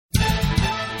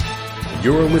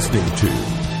You're listening to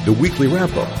the Weekly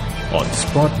Wrap-Up on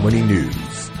Sprott Money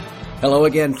News. Hello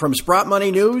again from Sprott Money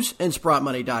News and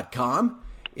SprottMoney.com.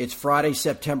 It's Friday,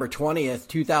 September 20th,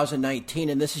 2019,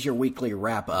 and this is your Weekly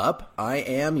Wrap-Up. I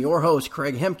am your host,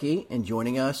 Craig Hemke, and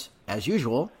joining us, as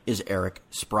usual, is Eric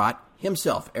Sprott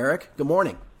himself. Eric, good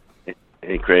morning.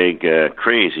 Hey, Craig.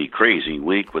 Crazy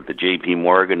week with the J.P.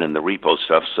 Morgan and the repo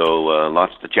stuff, so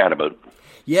lots to chat about.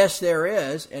 Yes, there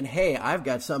is. And hey, I've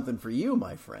got something for you,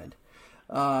 my friend.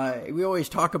 We always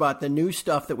talk about the new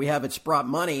stuff that we have at Sprott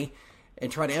Money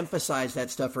and try to emphasize that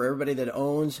stuff for everybody that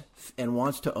owns and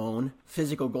wants to own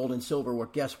physical gold and silver. Well,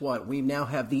 guess what? We now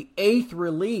have the 8th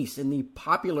release in the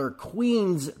popular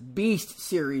Queen's Beast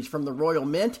series from the Royal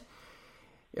Mint.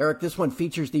 Eric, this one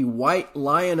features the White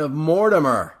Lion of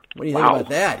Mortimer. What do you think about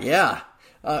that? Yeah.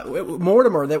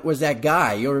 Mortimer, that was that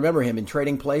guy. You'll remember him in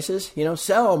Trading Places. You know,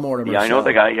 sell Mortimer. Yeah, I know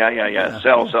the guy. Yeah.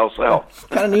 Sell.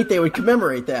 Kind of neat they would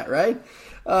commemorate that, right?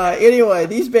 Anyway,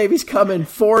 these babies come in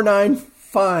 4/9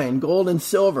 fine, gold and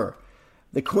silver.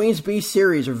 The Queen's Beast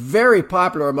series are very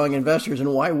popular among investors,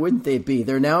 and why wouldn't they be?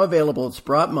 They're now available at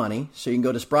Sprott Money, so you can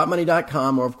go to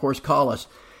SprottMoney.com or, of course, call us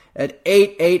at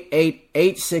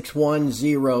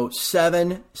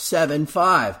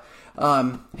 888-861-0775.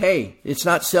 Hey, it's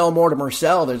not sell Mortimer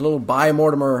sell. There's a little buy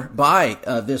Mortimer buy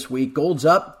this week. Gold's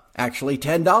up actually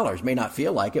 $10. May not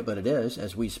feel like it, but it is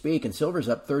as we speak. And silver's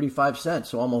up 35 cents,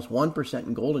 so almost 1%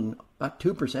 in gold and about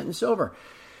 2% in silver.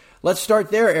 Let's start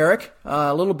there, Eric.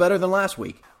 A little better than last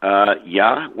week.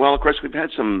 Yeah. Well, of course, we've had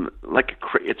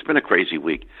it's been a crazy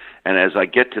week. And as I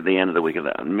get to the end of the week,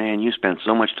 man, you spent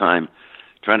so much time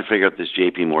trying to figure out this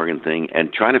J.P. Morgan thing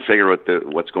and trying to figure out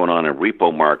what's going on in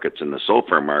repo markets and the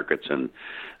SOFR markets. And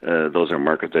those are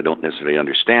markets I don't necessarily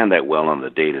understand that well on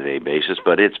the day-to-day basis,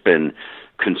 but it's been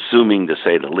consuming to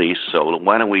say the least. So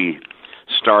why don't we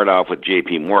start off with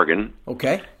J.P. Morgan?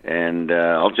 Okay. And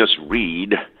I'll just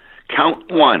read.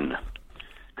 Count 1.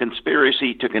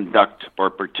 Conspiracy to conduct or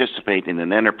participate in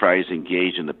an enterprise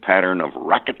engaged in the pattern of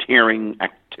racketeering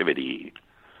activity.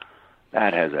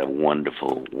 That has a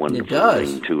wonderful ring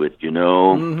to it, you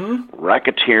know. Mm-hmm.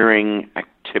 Racketeering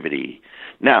activity.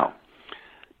 Now,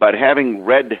 but having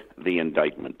read the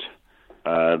indictment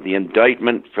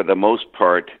for the most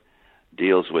part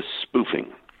deals with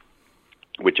spoofing,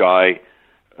 which I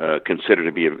consider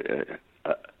to be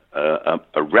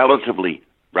a relatively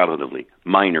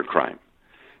minor crime,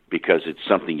 because it's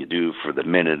something you do for the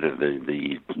minute or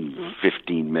the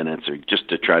 15 minutes or just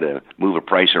to try to move a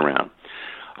price around.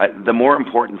 The more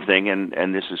important thing,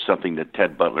 and this is something that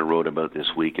Ted Butler wrote about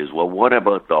this week, is, well, what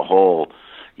about the whole,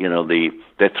 the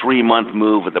 3-month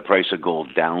move of the price of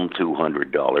gold down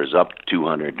 $200, up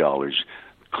 $200,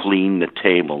 clean the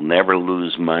table, never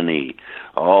lose money,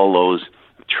 all those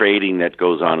trading that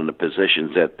goes on in the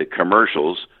positions that the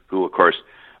commercials, who, of course,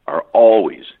 are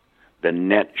always the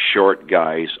net short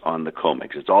guys on the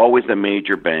COMEX. It's always the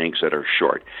major banks that are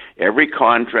short. Every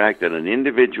contract that an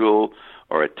individual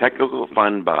or a technical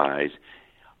fund buys,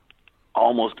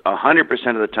 almost 100%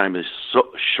 of the time is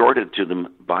shorted to them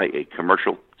by a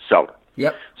commercial seller.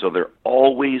 Yep. So they're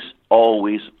always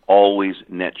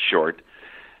net short,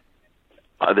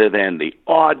 other than the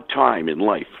odd time in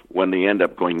life when they end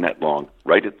up going net long,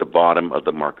 right at the bottom of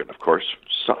the market, of course.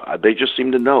 So they just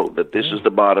seem to know that this is the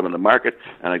bottom of the market,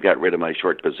 and I got rid of my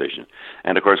short position.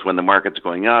 And, of course, when the market's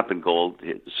going up and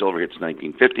silver hits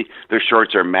 1950, their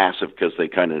shorts are massive because they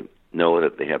kind of know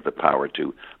that they have the power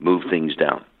to move things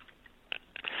down.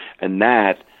 And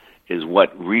that is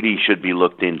what really should be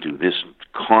looked into, this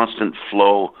constant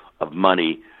flow of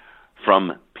money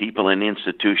from people and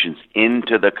institutions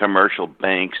into the commercial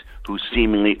banks who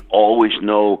seemingly always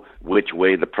know which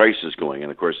way the price is going.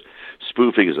 And, of course,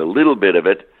 spoofing is a little bit of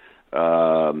it,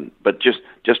 but just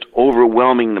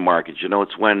overwhelming the markets.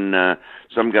 It's when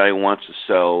some guy wants to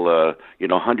sell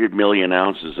 100 million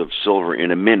ounces of silver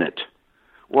in a minute.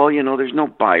 Well, there's no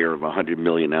buyer of 100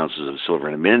 million ounces of silver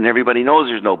in a minute, and everybody knows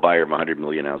there's no buyer of 100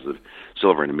 million ounces of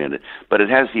silver in a minute. But it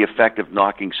has the effect of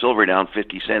knocking silver down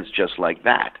 50 cents just like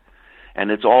that.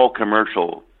 And it's all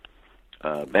commercial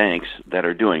banks that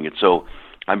are doing it. So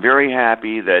I'm very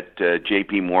happy that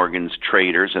J.P. Morgan's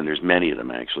traders, and there's many of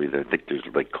them actually, I think there's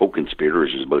like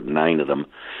co-conspirators, there's about 9 of them.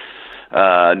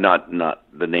 Not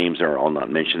the names are all not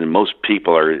mentioned, and most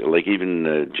people are like,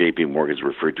 even J.P. Morgan's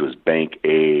referred to as Bank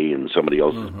A, and somebody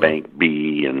else is Bank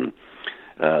B, and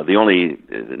the only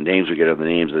names we get are the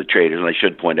names of the traders. And I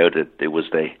should point out that it was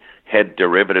the head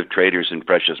derivative traders in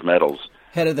precious metals,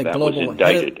 head of the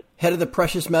head of the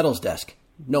precious metals desk,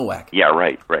 Nowak. Yeah,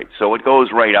 right. So it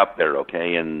goes right up there,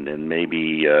 okay, and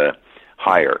maybe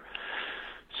higher.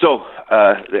 So,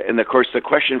 and of course, the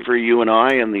question for you and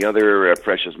I and the other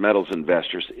precious metals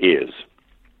investors is,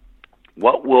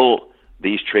 what will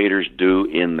these traders do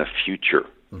in the future?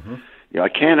 Mm-hmm. You know, I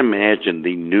can't imagine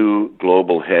the new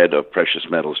global head of precious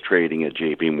metals trading at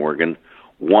J.P. Morgan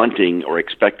wanting or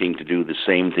expecting to do the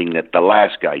same thing that the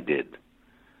last guy did,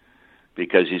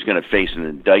 because he's going to face an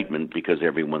indictment because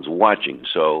everyone's watching.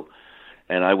 So,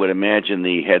 and I would imagine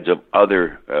the heads of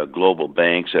other global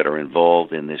banks that are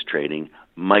involved in this trading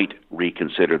might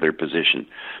reconsider their position.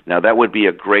 Now, that would be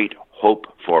a great hope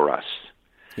for us.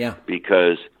 Yeah.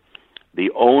 Because the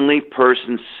only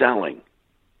person selling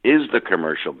is the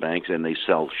commercial banks, and they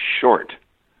sell short.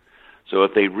 So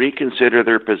if they reconsider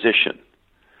their position,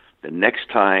 the next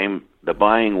time the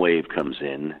buying wave comes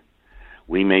in,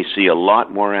 we may see a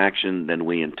lot more action than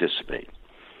we anticipate.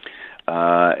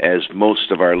 As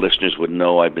most of our listeners would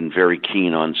know, I've been very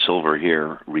keen on silver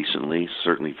here recently,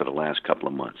 certainly for the last couple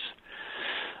of months.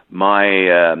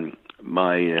 My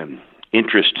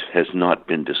interest has not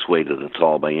been dissuaded at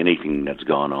all by anything that's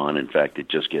gone on. In fact, it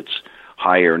just gets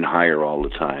higher and higher all the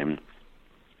time.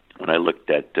 When I looked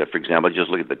at, for example, just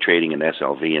look at the trading in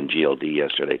SLV and GLD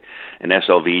yesterday. And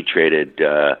SLV traded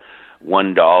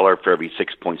 $1 for every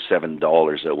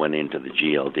 $6.7 that went into the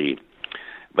GLD.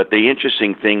 But the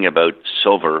interesting thing about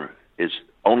silver is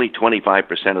only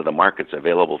 25% of the market's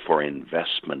available for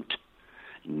investment.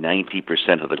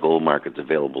 90% of the gold market's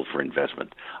available for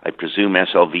investment. I presume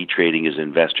SLV trading is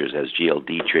investors, as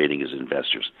GLD trading is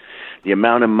investors. The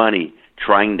amount of money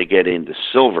trying to get into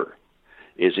silver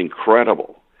is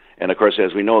incredible. And of course,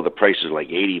 as we know, the price is like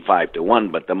 85 to 1,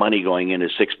 but the money going in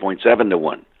is 6.7 to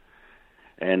 1.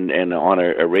 And on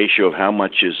a ratio of how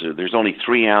much is, there's only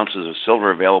 3 ounces of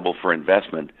silver available for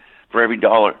investment for every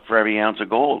dollar, for every ounce of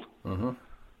gold. Mm-hmm.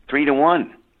 3 to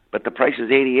 1. But the price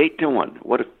is 88 to 1.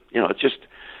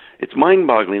 It's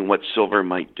mind-boggling what silver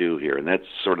might do here, and that's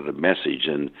sort of the message.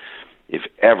 And if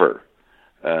ever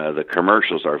the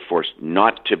commercials are forced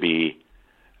not to be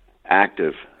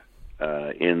active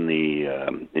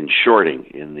in shorting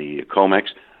in the COMEX,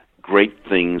 great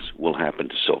things will happen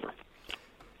to silver.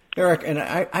 Eric, and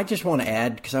I just want to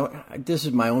add, because this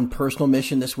is my own personal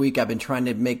mission this week. I've been trying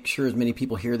to make sure as many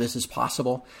people hear this as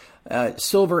possible.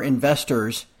 Silver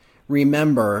investors,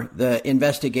 remember the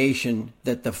investigation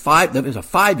that was a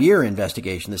 5-year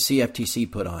investigation the CFTC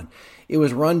put on. It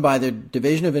was run by the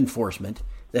Division of Enforcement.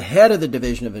 The head of the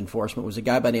Division of Enforcement was a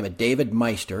guy by the name of David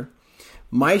Meister.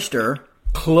 Meister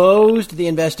closed the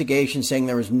investigation, saying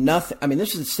there was nothing. I mean,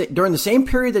 this is during the same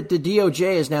period that the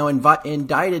DOJ has now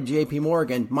indicted J.P.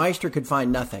 Morgan. Meister could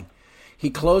find nothing. He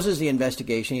closes the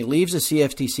investigation. He leaves the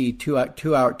CFTC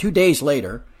 2 days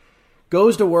later,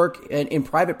 goes to work in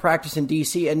private practice in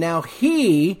D.C., and now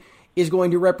he is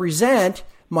going to represent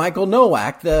Michael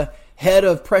Nowak, the head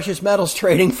of precious metals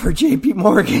trading for J.P.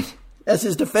 Morgan, as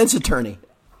his defense attorney.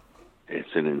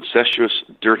 It's an incestuous,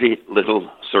 dirty little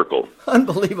circle.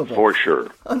 Unbelievable. For sure.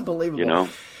 Unbelievable. You know?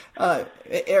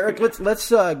 Eric, let's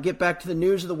get back to the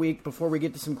news of the week before we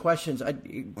get to some questions.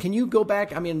 Can you go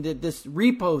back? I mean, this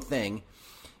repo thing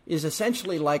is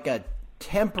essentially like a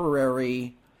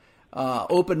temporary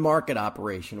open market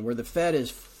operation where the Fed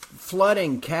is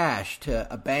flooding cash to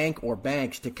a bank or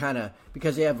banks to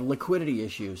because they have liquidity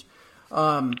issues.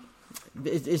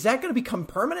 Is that going to become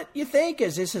permanent, you think?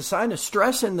 Is this a sign of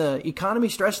stress in the economy,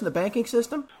 stress in the banking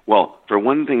system? Well, for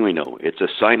one thing we know, it's a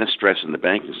sign of stress in the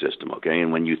banking system, okay?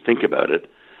 And when you think about it,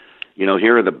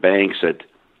 here are the banks that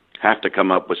have to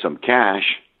come up with some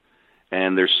cash,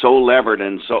 and they're so levered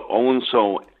and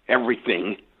so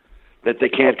everything that they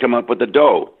can't come up with the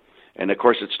dough. And, of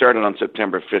course, it started on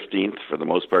September 15th, for the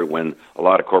most part, when a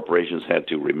lot of corporations had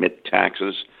to remit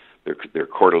taxes, their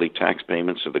quarterly tax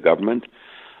payments to the government.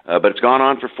 But it's gone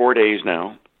on for 4 days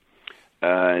now.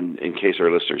 And in case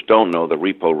our listeners don't know, the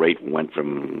repo rate went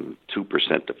from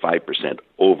 2% to 5%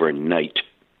 overnight.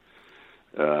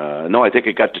 No, I think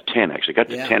it got to 10, actually. It got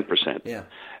to 10%. Yeah.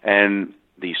 And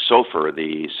the SOFR,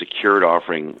 the secured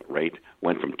offering rate,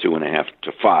 went from 2.5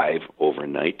 to 5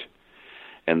 overnight.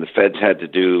 And the Feds had to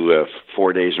do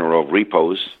 4 days in a row of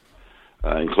repos,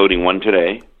 including one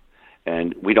today.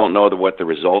 And we don't know what the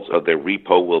results of their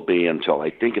repo will be until I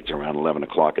think it's around 11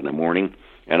 o'clock in the morning.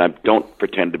 And I don't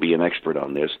pretend to be an expert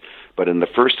on this, but in the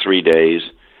first 3 days,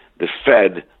 the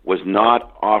Fed was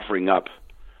not offering up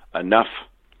enough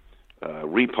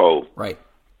repo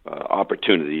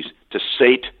opportunities to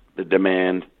sate the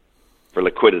demand for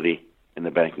liquidity in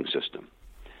the banking system.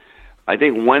 I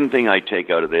think one thing I take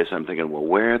out of this, I'm thinking, well,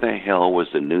 where the hell was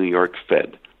the New York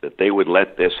Fed that they would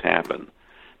let this happen?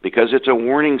 because it's a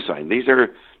warning sign.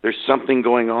 There's something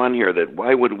going on here. That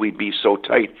why would we be so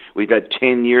tight? We've had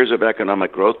 10 years of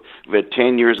economic growth. We've had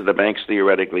 10 years of the banks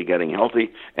theoretically getting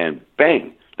healthy, and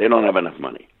bang, they don't have enough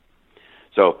money.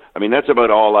 So, I mean, that's about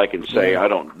all I can say. I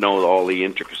don't know all the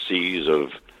intricacies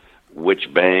of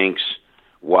which banks,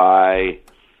 why,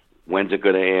 when's it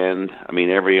going to end. I mean,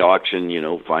 every auction,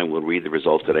 fine, we'll read the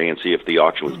results today and see if the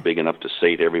auction was big enough to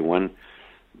sate everyone.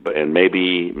 And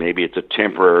maybe it's a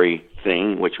temporary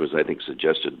thing, which was, I think,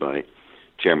 suggested by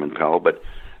Chairman Powell. But,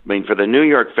 I mean, for the New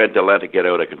York Fed to let it get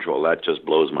out of control, that just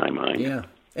blows my mind. Yeah.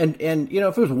 And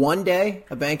if it was one day,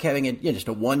 a bank having just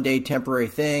a one-day temporary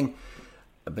thing,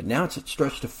 but now it's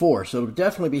stretched to 4. So it'll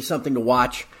definitely be something to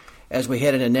watch as we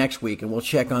head into next week, and we'll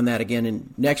check on that again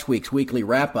in next week's weekly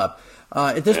wrap-up.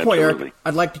 At this point, Eric,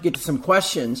 I'd like to get to some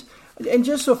questions. And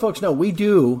just so folks know, we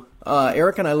do,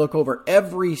 Eric and I look over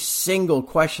every single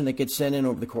question that gets sent in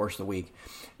over the course of the week.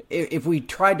 If we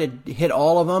tried to hit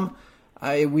all of them,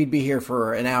 we'd be here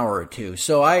for an hour or two.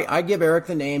 So I give Eric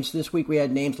the names. This week we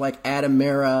had names like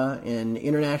Adamera and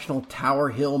International Tower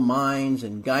Hill Mines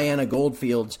and Guyana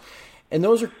Goldfields. And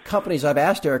those are companies I've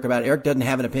asked Eric about. Eric doesn't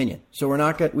have an opinion. So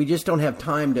we just don't have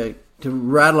time to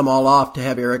rattle them all off to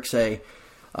have Eric say,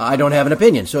 I don't have an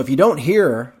opinion. So if you don't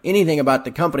hear anything about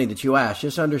the company that you asked,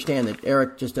 just understand that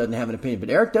Eric just doesn't have an opinion. But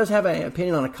Eric does have an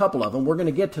opinion on a couple of them. We're going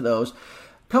to get to those. A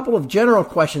couple of general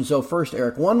questions, though, first,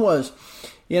 Eric. One was,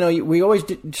 we always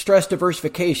stress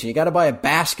diversification. You got to buy a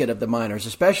basket of the miners,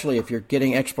 especially if you're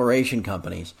getting exploration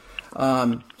companies.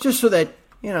 Just so that,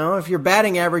 if your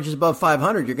batting average is above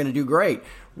 500, you're going to do great.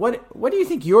 What do you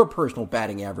think your personal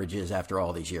batting average is after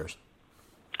all these years?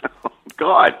 Oh,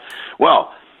 God.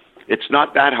 Well, it's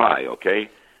not that high, okay?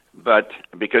 But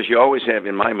because you always have,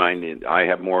 in my mind, I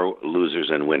have more losers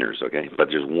than winners, okay? But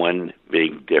there's one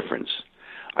big difference.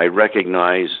 I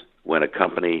recognize when a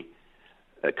company,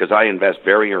 because I invest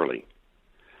very early,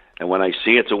 and when I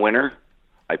see it's a winner,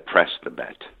 I press the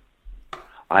bet.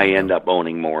 I end up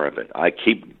owning more of it. I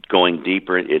keep going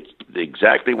deeper. It's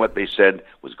exactly what they said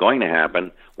was going to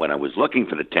happen when I was looking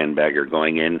for the 10-bagger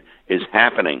going in is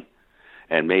happening.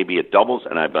 And maybe it doubles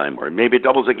and I buy more. Maybe it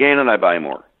doubles again and I buy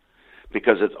more.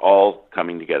 Because it's all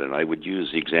coming together. And I would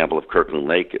use the example of Kirkland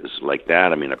Lake as like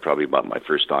that. I mean, I probably bought my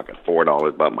first stock at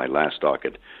 $4, bought my last stock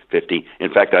at $50.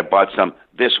 In fact, I bought some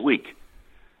this week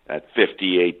at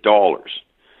 $58.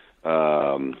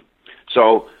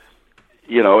 So,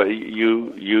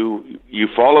 you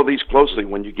follow these closely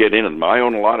when you get in them. I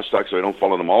own a lot of stocks, so I don't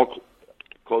follow them all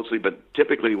closely. But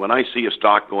typically, when I see a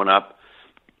stock going up,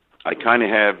 I kind of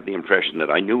have the impression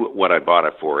that I knew what I bought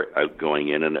it for going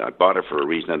in, and I bought it for a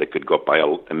reason that it could go up by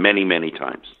many, many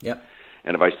times. Yep.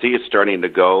 And if I see it starting to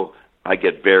go, I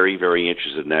get very, very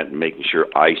interested in that and making sure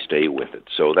I stay with it.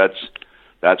 So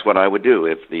that's what I would do.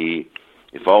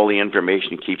 If all the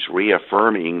information keeps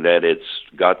reaffirming that it's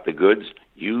got the goods,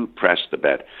 you press the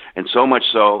bet. And so much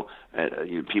so,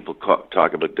 people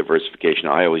talk about diversification.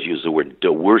 I always use the word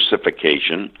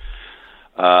diversification.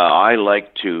 I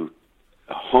like to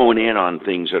hone in on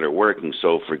things that are working.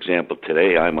 So, for example,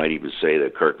 today I might even say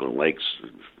that Kirkland Lake's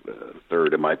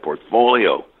third of my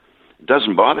portfolio. It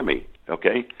doesn't bother me,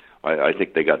 okay? I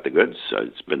think they got the goods.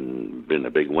 It's been a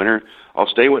big winner. I'll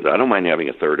stay with it. I don't mind having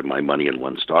a third of my money in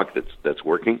one stock that's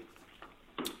working.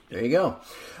 There you go.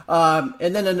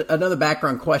 And then another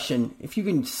background question. If you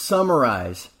can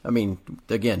summarize, I mean,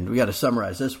 again, we got to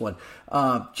summarize this one.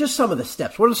 Just some of the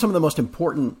steps. What are some of the most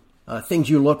important things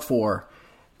you look for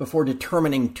before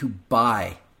determining to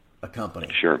buy a company?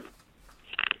 Sure.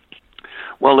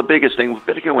 Well, the biggest thing,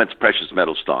 particularly when it's precious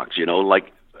metal stocks,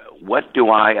 like what do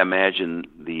I imagine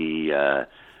the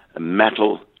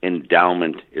metal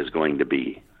endowment is going to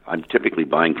be? I'm typically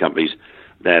buying companies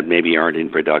that maybe aren't in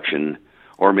production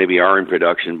or maybe are in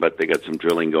production, but they got some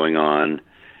drilling going on.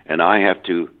 And I have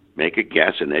to make a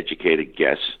guess, an educated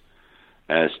guess,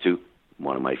 as to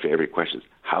one of my favorite questions,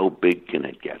 how big can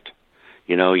it get?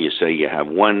 You say you have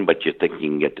one, but you think you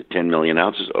can get to 10 million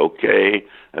ounces. Okay,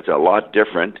 that's a lot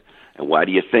different. And why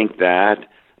do you think that?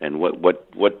 And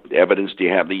what evidence do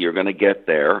you have that you're going to get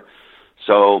there?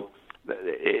 So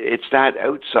it's that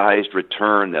outsized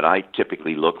return that I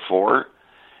typically look for.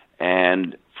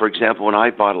 And, for example, when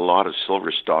I bought a lot of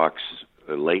silver stocks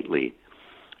lately,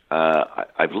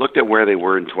 I've looked at where they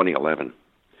were in 2011.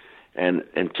 And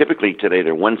typically today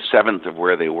they're 1/7 of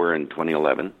where they were in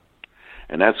 2011.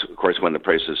 And that's, of course, when the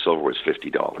price of silver was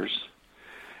 $50.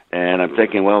 And I'm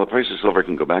thinking, well, the price of silver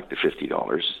can go back to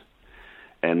 $50.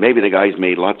 And maybe the guy's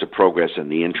made lots of progress in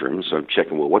the interim. So I'm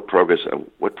checking, well, what progress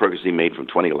he made from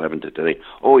 2011 to today?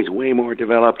 Oh, he's way more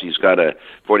developed. He's got a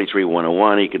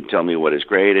 43-101. He can tell me what his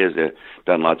grade is. They've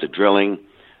done lots of drilling.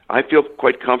 I feel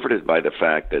quite comforted by the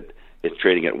fact that it's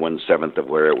trading at 1/7 of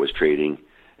where it was trading,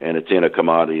 and it's in a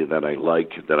commodity that I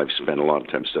like, that I've spent a lot of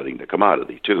time studying the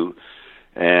commodity too.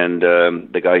 And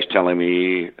the guy's telling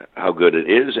me how good it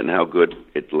is and how good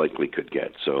it likely could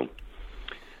get. So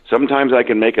sometimes I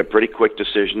can make a pretty quick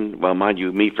decision. Well, mind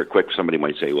you, me for quick, somebody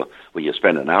might say, well, you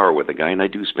spend an hour with the guy, and I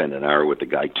do spend an hour with the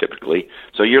guy typically.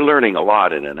 So you're learning a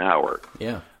lot in an hour.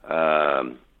 Yeah.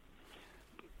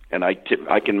 And I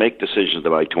can make decisions to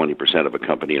buy 20% of a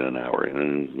company in an hour,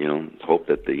 and hope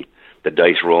that the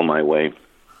dice roll my way.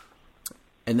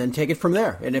 And then take it from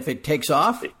there. And if it takes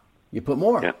off, you put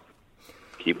more. Yeah.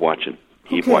 Keep watching.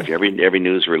 Keep watching every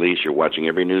news release. You're watching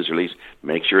every news release.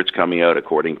 Make sure it's coming out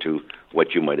according to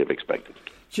what you might have expected.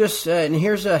 And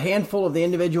here's a handful of the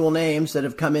individual names that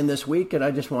have come in this week, and I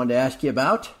just wanted to ask you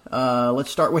about. Let's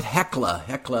start with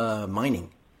Hecla Mining.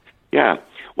 Yeah.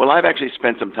 Well, I've actually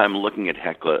spent some time looking at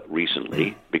Hecla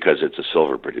recently because it's a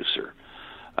silver producer.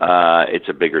 It's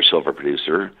a bigger silver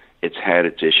producer. It's had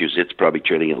its issues. It's probably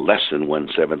trading at less than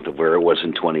 1/7 of where it was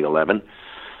in 2011.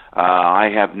 I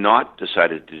have not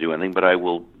decided to do anything, but I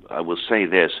will say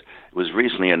this. It was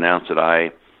recently announced that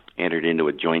I entered into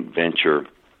a joint venture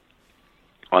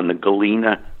on the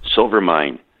Galena silver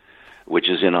mine, which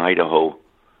is in Idaho,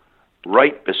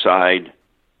 right beside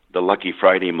the Lucky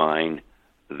Friday mine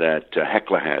that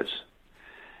Hecla has.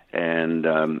 And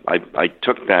I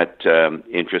took that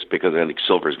interest because I think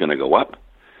silver is going to go up.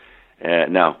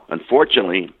 Now,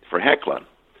 unfortunately for Hecla,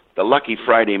 the Lucky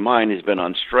Friday mine has been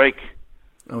on strike,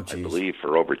 I believe,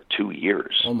 for over 2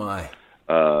 years. Oh, my.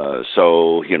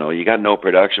 So, you got no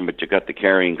production, but you got the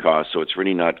carrying costs, so it's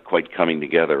really not quite coming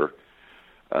together.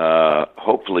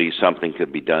 Hopefully something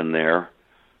could be done there.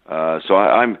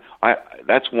 So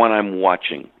that's one I'm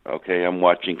watching. Okay, I'm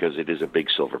watching because it is a big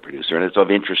silver producer, and it's of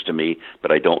interest to me,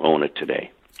 but I don't own it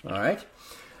today. All right.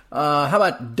 How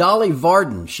about Dolly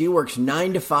Varden? She works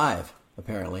 9 to 5,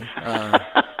 apparently.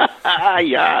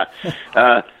 Yeah.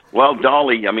 Well,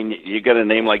 Dolly, I mean, you got a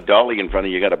name like Dolly in front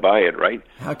of you, got to buy it, right?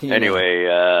 How can you? Anyway,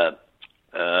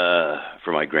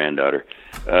 for my granddaughter,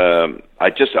 I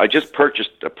just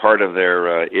purchased a part of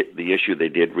their the issue they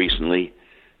did recently.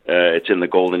 It's in the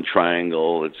Golden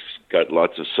Triangle. It's got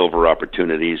lots of silver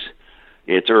opportunities.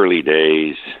 It's early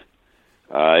days.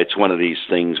 It's one of these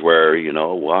things where,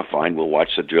 well, fine, we'll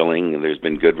watch the drilling. There's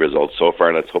been good results so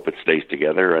far. Let's hope it stays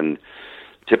together. And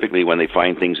typically when they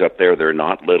find things up there, they're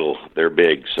not little. They're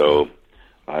big. So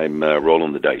I'm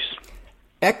rolling the dice.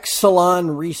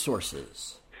 Exelon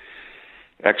Resources.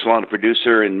 Exelon, a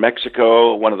producer in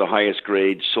Mexico, one of the highest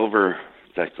grade silver,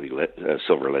 it's actually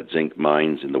silver lead zinc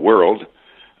mines in the world.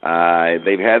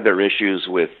 They've had their issues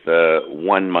with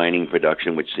one mining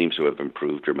production, which seems to have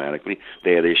improved dramatically.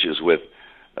 They had issues with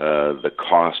the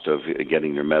cost of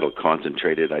getting their metal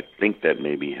concentrated. I think that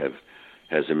maybe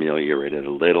has ameliorated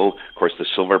a little. Of course, the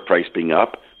silver price being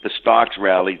up, the stocks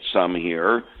rallied some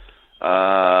here.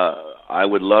 I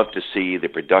would love to see the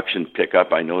production pick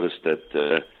up. I noticed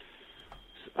that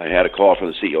I had a call from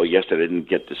the CEO yesterday. I didn't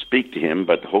get to speak to him,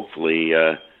 but hopefully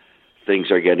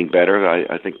things are getting better.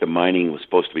 I think the mining was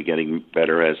supposed to be getting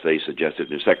better, as they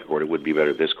suggested in the second quarter. It would be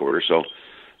better this quarter. So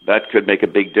that could make a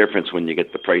big difference when you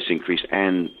get the price increase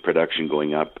and production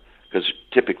going up, because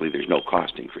typically there's no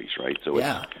cost increase, right? So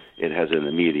it has an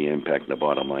immediate impact on the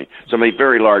bottom line. So I'm a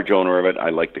very large owner of it. I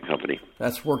like the company.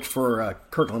 That's worked for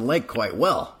Kirkland Lake quite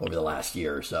well over the last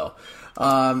year or so.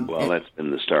 That's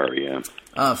been the star, yeah.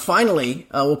 Finally,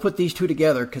 we'll put these two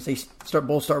together because they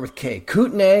both start with K.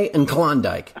 Kootenay and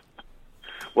Klondike.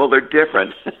 Well, they're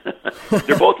different.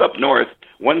 They're both up north.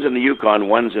 One's in the Yukon,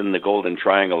 one's in the Golden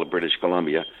Triangle of British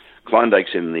Columbia.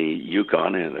 Klondike's in the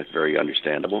Yukon, and that's very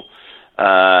understandable.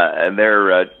 And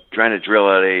they're trying to drill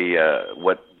out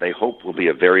what they hope will be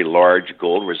a very large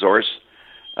gold resource.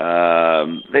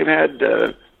 They've had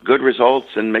good results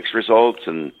and mixed results,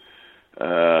 and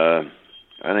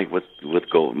I think with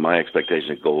gold, my expectation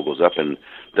that gold goes up, and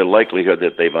the likelihood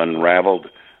that they've unraveled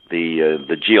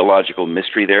the geological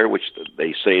mystery there, which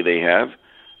they say they have,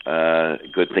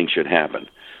 good things should happen.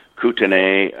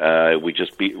 Kootenay, we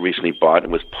just recently bought. It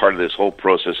was part of this whole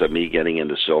process of me getting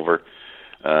into silver.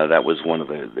 That was one of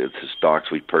the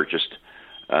stocks we purchased.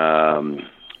 And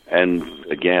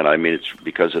again, I mean, it's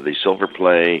because of the silver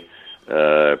play,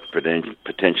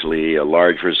 potentially a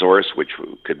large resource which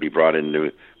could be brought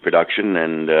into production,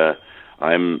 and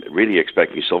I'm really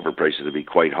expecting silver prices to be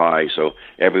quite high. So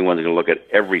everyone's going to look at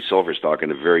every silver stock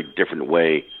in a very different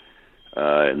way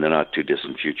in the not too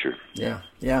distant future. Yeah.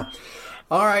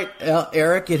 All right,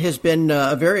 Eric, it has been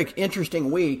a very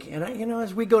interesting week. And,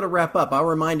 as we go to wrap up, I'll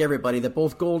remind everybody that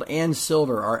both gold and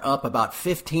silver are up about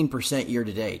 15% year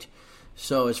to date.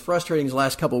 So as frustrating as the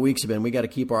last couple of weeks have been, we got to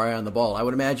keep our eye on the ball. I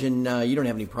would imagine you don't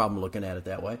have any problem looking at it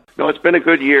that way. No, it's been a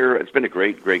good year. It's been a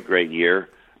great, great, great year.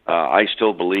 I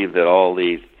still believe that all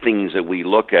the things that we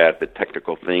look at, the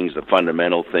technical things, the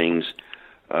fundamental things,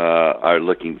 are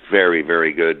looking very,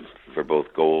 very good for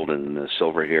both gold and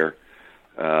silver here.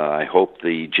 I hope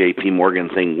the J.P. Morgan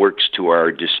thing works to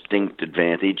our distinct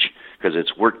advantage, because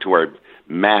it's worked to our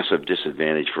massive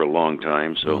disadvantage for a long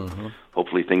time. So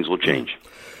hopefully things will change.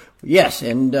 Yes,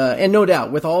 and no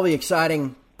doubt, with all the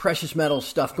exciting precious metals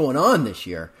stuff going on this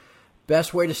year,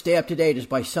 best way to stay up to date is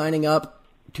by signing up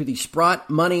to the Sprott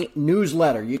Money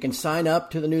newsletter. You can sign up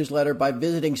to the newsletter by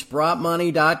visiting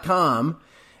SprottMoney.com.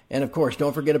 And, of course,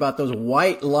 don't forget about those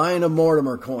white Lion of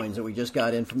Mortimer coins that we just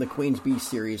got in from the Queen's Beast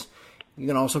series. You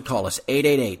can also call us,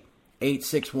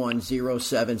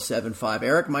 888-861-0775.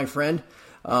 Eric, my friend,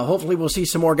 hopefully we'll see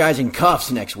some more guys in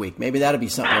cuffs next week. Maybe that'll be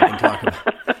something we can talk about.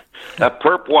 The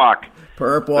perp walk.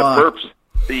 Perp walk. The perps.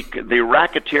 The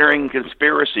racketeering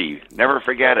conspiracy. Never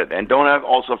forget it. And don't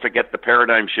also forget the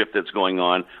paradigm shift that's going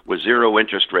on with zero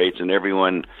interest rates and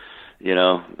everyone,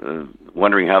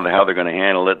 wondering how they're going to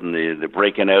handle it, and the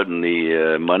breaking out in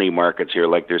the money markets here.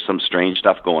 Like there's some strange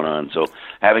stuff going on. So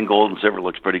having gold and silver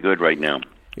looks pretty good right now.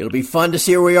 It'll be fun to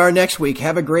see where we are next week.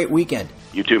 Have a great weekend.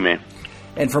 You too, man.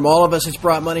 And from all of us at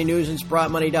Sprott Money News and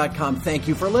SprottMoney.com, thank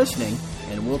you for listening,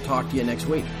 and we'll talk to you next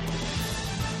week.